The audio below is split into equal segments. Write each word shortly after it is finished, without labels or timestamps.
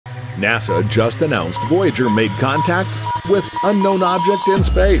NASA just announced Voyager made contact with unknown object in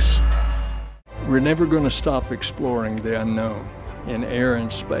space. We're never going to stop exploring the unknown in air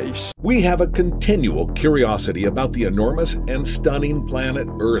and space. We have a continual curiosity about the enormous and stunning planet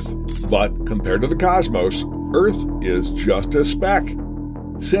Earth. But compared to the cosmos, Earth is just a speck.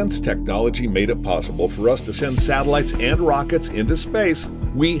 Since technology made it possible for us to send satellites and rockets into space,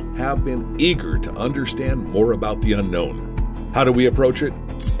 we have been eager to understand more about the unknown. How do we approach it?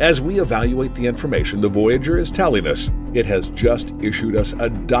 As we evaluate the information the Voyager is telling us, it has just issued us a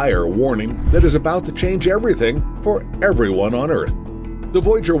dire warning that is about to change everything for everyone on Earth. The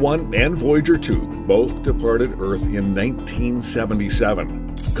Voyager 1 and Voyager 2 both departed Earth in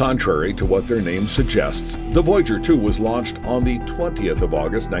 1977. Contrary to what their name suggests, the Voyager 2 was launched on the 20th of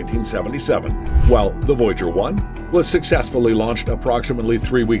August 1977, while the Voyager 1 was successfully launched approximately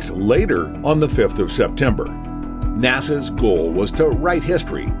 3 weeks later on the 5th of September. NASA's goal was to write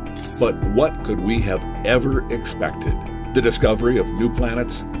history, but what could we have ever expected? The discovery of new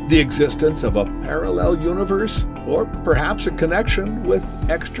planets, the existence of a parallel universe, or perhaps a connection with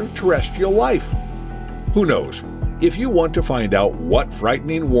extraterrestrial life? Who knows? If you want to find out what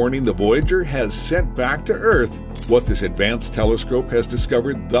frightening warning the Voyager has sent back to Earth, what this advanced telescope has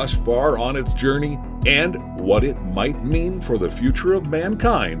discovered thus far on its journey, and what it might mean for the future of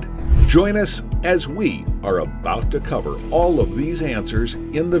mankind, join us as we are about to cover all of these answers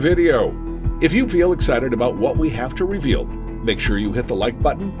in the video. If you feel excited about what we have to reveal, make sure you hit the like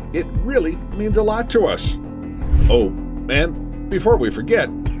button. It really means a lot to us. Oh, and before we forget,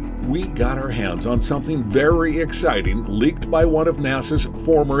 we got our hands on something very exciting leaked by one of NASA's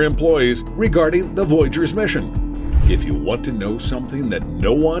former employees regarding the Voyager's mission. If you want to know something that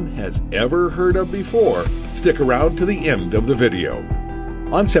no one has ever heard of before, stick around to the end of the video.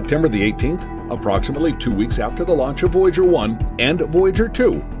 On September the 18th, approximately 2 weeks after the launch of Voyager 1 and Voyager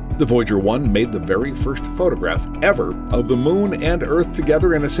 2, the Voyager 1 made the very first photograph ever of the Moon and Earth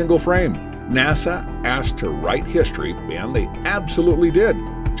together in a single frame. NASA asked to write history, and they absolutely did,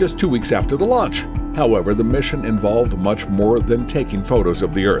 just 2 weeks after the launch. However, the mission involved much more than taking photos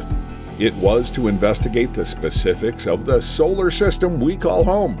of the Earth. It was to investigate the specifics of the solar system we call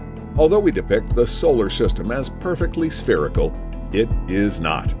home. Although we depict the solar system as perfectly spherical, it is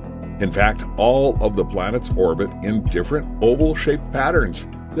not. In fact, all of the planets orbit in different oval-shaped patterns.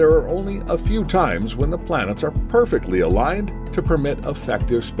 There are only a few times when the planets are perfectly aligned to permit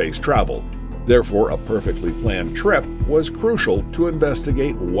effective space travel. Therefore, a perfectly planned trip was crucial to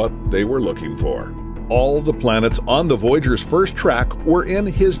investigate what they were looking for. All the planets on the Voyager's first track were in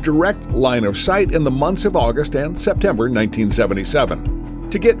his direct line of sight in the months of August and September 1977.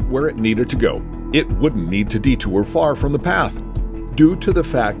 To get where it needed to go, it wouldn't need to detour far from the path. Due to the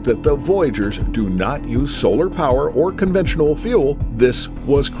fact that the Voyagers do not use solar power or conventional fuel, this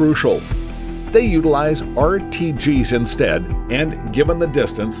was crucial. They utilize RTGs instead, and given the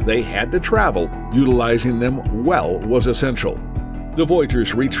distance they had to travel, utilizing them well was essential. The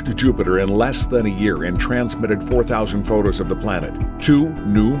Voyagers reached Jupiter in less than a year and transmitted 4,000 photos of the planet. 2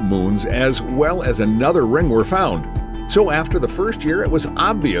 new moons as well as another ring were found. So after the first year, it was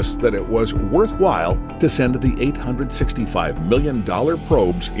obvious that it was worthwhile to send the $865 million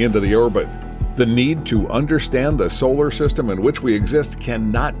probes into the orbit. The need to understand the solar system in which we exist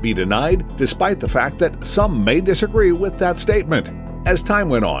cannot be denied, despite the fact that some may disagree with that statement. As time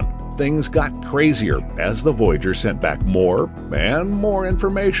went on, things got crazier as the Voyager sent back more and more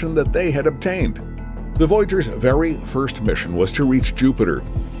information that they had obtained. The Voyager's very first mission was to reach Jupiter.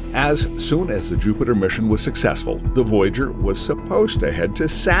 As soon as the Jupiter mission was successful, the Voyager was supposed to head to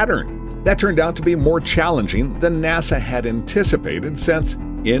Saturn. That turned out to be more challenging than NASA had anticipated, since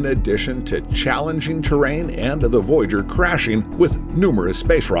in addition to challenging terrain and the Voyager crashing with numerous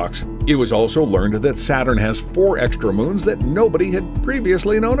space rocks, it was also learned that Saturn has 4 extra moons that nobody had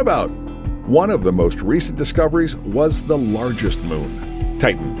previously known about. One of the most recent discoveries was the largest moon,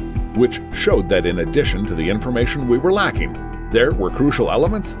 Titan, which showed that in addition to the information we were lacking, there were crucial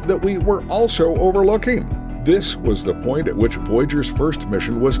elements that we were also overlooking. This was the point at which Voyager's first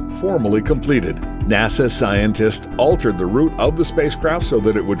mission was formally completed. NASA scientists altered the route of the spacecraft so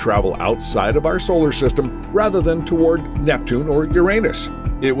that it would travel outside of our solar system rather than toward Neptune or Uranus.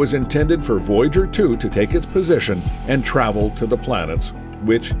 It was intended for Voyager 2 to take its position and travel to the planets,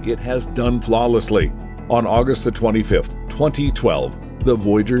 which it has done flawlessly. On August the 25th, 2012, the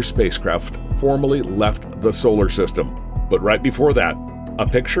Voyager spacecraft formally left the solar system. But right before that, a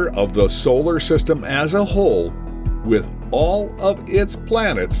picture of the solar system as a whole, with all of its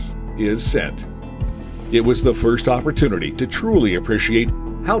planets, is sent. It was the first opportunity to truly appreciate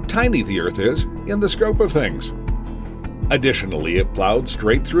how tiny the Earth is in the scope of things. Additionally, it plowed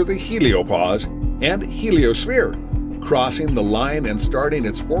straight through the heliopause and heliosphere, crossing the line and starting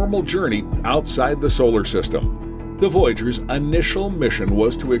its formal journey outside the solar system. The Voyager's initial mission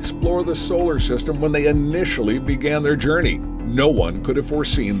was to explore the solar system when they initially began their journey. No one could have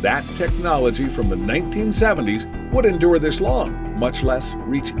foreseen that technology from the 1970s would endure this long, much less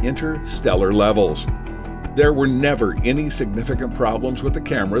reach interstellar levels. There were never any significant problems with the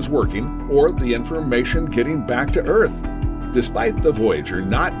cameras working or the information getting back to Earth. Despite the Voyager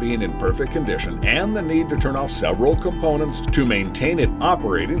not being in perfect condition and the need to turn off several components to maintain it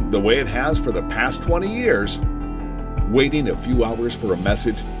operating the way it has for the past 20 years, waiting a few hours for a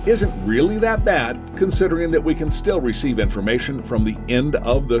message isn't really that bad, considering that we can still receive information from the end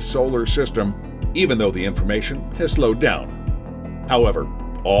of the solar system, even though the information has slowed down. However,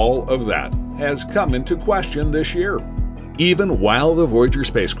 all of that has come into question this year. Even while the Voyager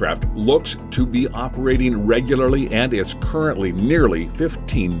spacecraft looks to be operating regularly and it's currently nearly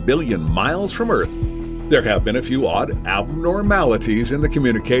 15 billion miles from Earth, there have been a few odd abnormalities in the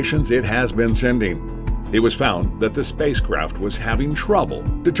communications it has been sending. It was found that the spacecraft was having trouble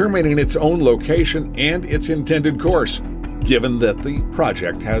determining its own location and its intended course. Given that the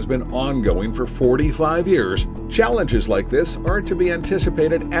project has been ongoing for 45 years, challenges like this are to be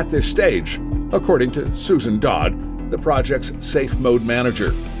anticipated at this stage, according to Susan Dodd, the project's Safe Mode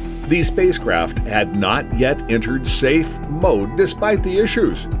Manager. The spacecraft had not yet entered safe mode despite the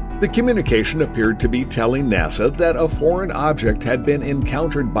issues. The communication appeared to be telling NASA that a foreign object had been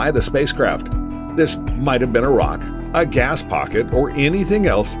encountered by the spacecraft. This might have been a rock, a gas pocket, or anything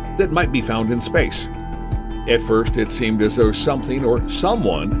else that might be found in space. At first, it seemed as though something or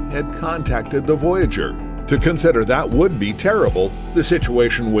someone had contacted the Voyager. To consider that would be terrible, the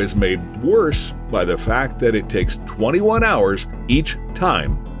situation was made worse by the fact that it takes 21 hours each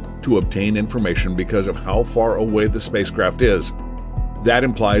time to obtain information because of how far away the spacecraft is. That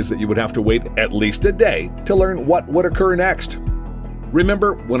implies that you would have to wait at least a day to learn what would occur next.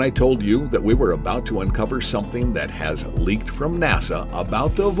 Remember when I told you that we were about to uncover something that has leaked from NASA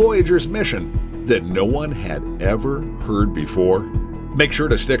about the Voyager's mission that no one had ever heard before? Make sure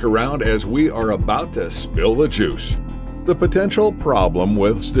to stick around as we are about to spill the juice. The potential problem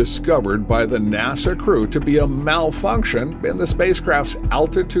was discovered by the NASA crew to be a malfunction in the spacecraft's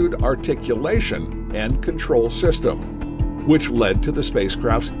altitude articulation and control system, which led to the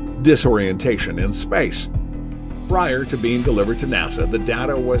spacecraft's disorientation in space. Prior to being delivered to NASA, the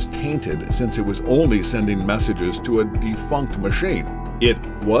data was tainted since it was only sending messages to a defunct machine. It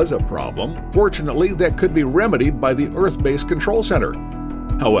was a problem, fortunately, that could be remedied by the Earth-based control center.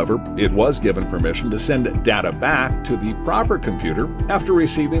 However, it was given permission to send data back to the proper computer after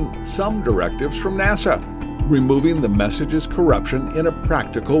receiving some directives from NASA, removing the message's corruption in a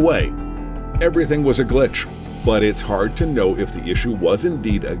practical way. Everything was a glitch, but it's hard to know if the issue was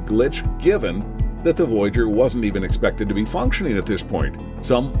indeed a glitch given that the Voyager wasn't even expected to be functioning at this point,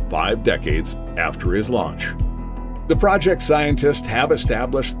 some 5 decades after his launch. The project scientists have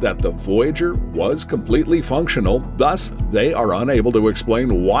established that the Voyager was completely functional, thus they are unable to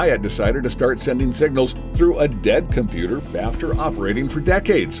explain why it decided to start sending signals through a dead computer after operating for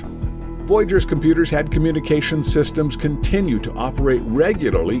decades. Voyager's computers had communication systems continue to operate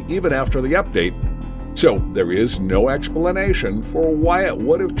regularly even after the update, so there is no explanation for why it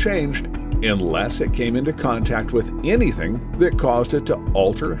would have changed unless it came into contact with anything that caused it to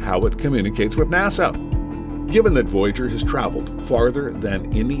alter how it communicates with NASA. Given that Voyager has traveled farther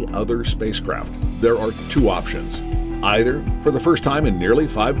than any other spacecraft, there are 2 options. Either, for the first time in nearly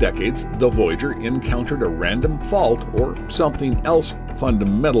 5 decades, the Voyager encountered a random fault or something else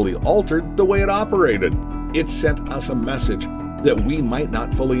fundamentally altered the way it operated. It sent us a message that we might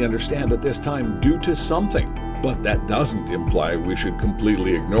not fully understand at this time due to something, but that doesn't imply we should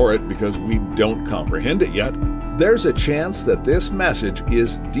completely ignore it because we don't comprehend it yet. There's a chance that this message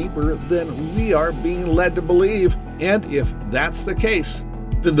is deeper than we are being led to believe, and if that's the case,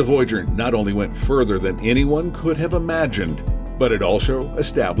 then the Voyager not only went further than anyone could have imagined, but it also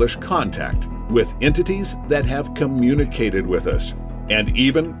established contact with entities that have communicated with us. And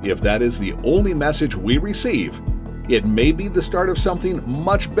even if that is the only message we receive, it may be the start of something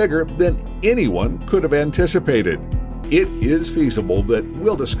much bigger than anyone could have anticipated. It is feasible that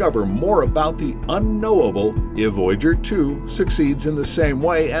we'll discover more about the unknowable if Voyager 2 succeeds in the same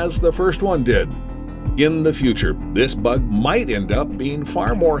way as the first one did. In the future, this bug might end up being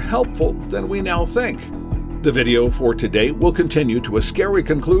far more helpful than we now think. The video for today will continue to a scary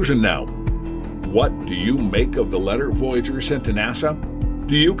conclusion now. What do you make of the letter Voyager sent to NASA?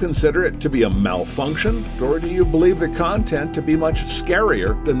 Do you consider it to be a malfunction, or do you believe the content to be much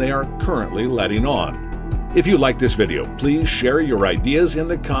scarier than they are currently letting on? If you like this video, please share your ideas in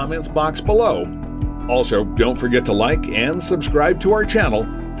the comments box below. Also, don't forget to like and subscribe to our channel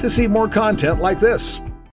to see more content like this.